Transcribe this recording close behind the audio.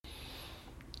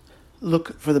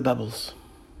Look for the bubbles.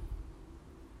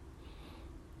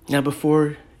 Now,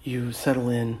 before you settle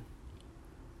in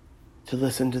to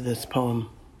listen to this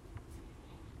poem,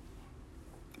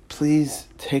 please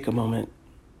take a moment,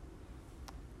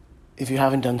 if you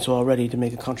haven't done so already, to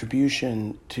make a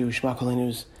contribution to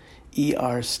Shmakulinu's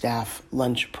ER Staff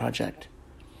Lunch Project.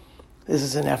 This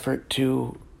is an effort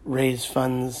to raise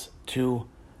funds to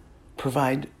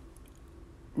provide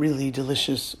really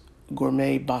delicious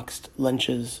gourmet boxed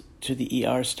lunches to the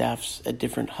ER staffs at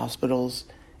different hospitals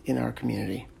in our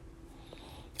community.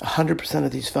 100%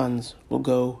 of these funds will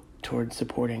go towards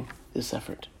supporting this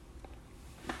effort,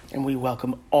 and we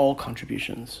welcome all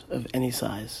contributions of any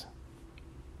size.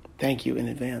 Thank you in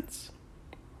advance.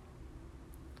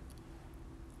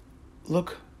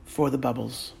 Look for the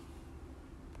bubbles.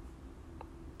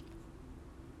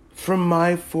 From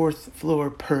my fourth floor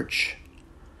perch,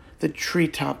 the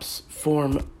treetops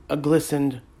form a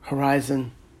glistened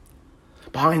horizon.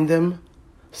 Behind them,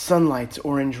 sunlight's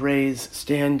orange rays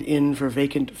stand in for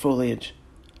vacant foliage.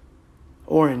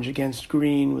 Orange against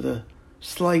green with a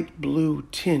slight blue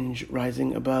tinge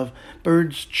rising above.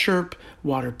 Birds chirp,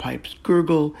 water pipes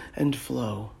gurgle and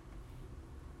flow.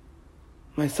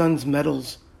 My son's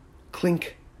medals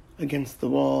clink against the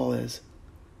wall as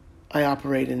I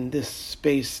operate in this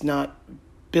space not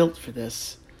built for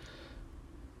this.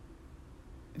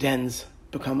 Dens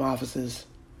become offices,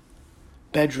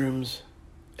 bedrooms,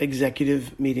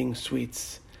 executive meeting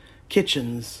suites,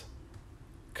 kitchens,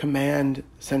 command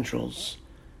centrals,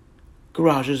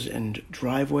 garages and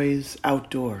driveways,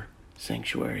 outdoor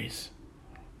sanctuaries.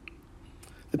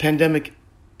 The pandemic,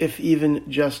 if even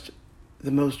just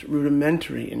the most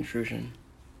rudimentary intrusion,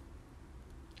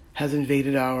 has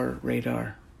invaded our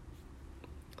radar.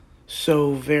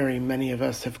 So very many of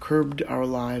us have curbed our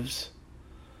lives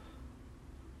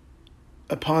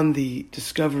upon the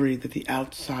discovery that the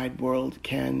outside world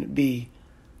can be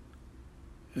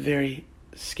very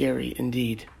scary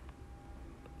indeed.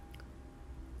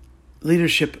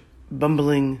 Leadership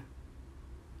bumbling,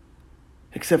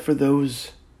 except for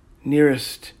those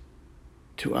nearest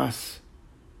to us.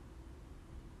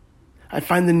 I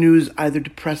find the news either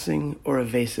depressing or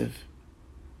evasive.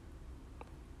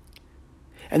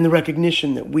 And the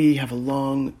recognition that we have a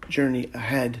long journey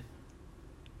ahead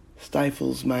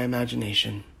stifles my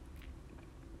imagination.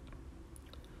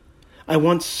 I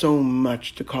want so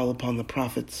much to call upon the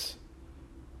prophets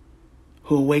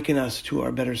who awaken us to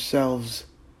our better selves,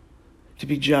 to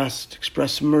be just,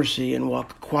 express mercy, and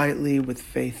walk quietly with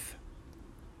faith.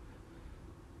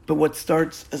 But what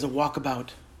starts as a walkabout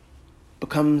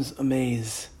becomes a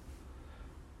maze,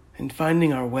 and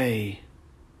finding our way,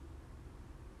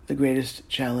 the greatest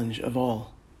challenge of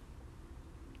all.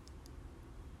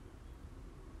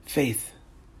 Faith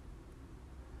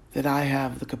that I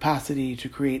have the capacity to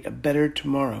create a better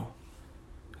tomorrow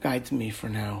guides me for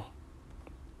now.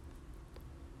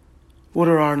 What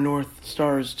are our North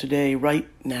Stars today, right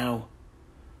now?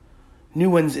 New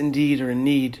ones indeed are in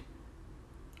need.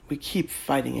 We keep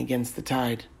fighting against the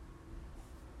tide.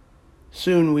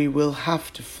 Soon we will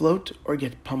have to float or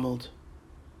get pummeled.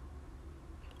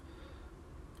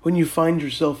 When you find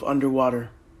yourself underwater,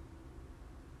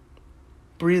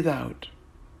 breathe out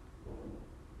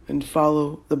and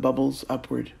follow the bubbles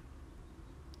upward.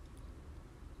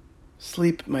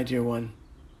 Sleep, my dear one.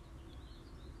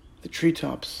 The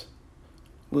treetops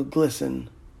will glisten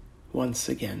once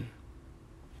again.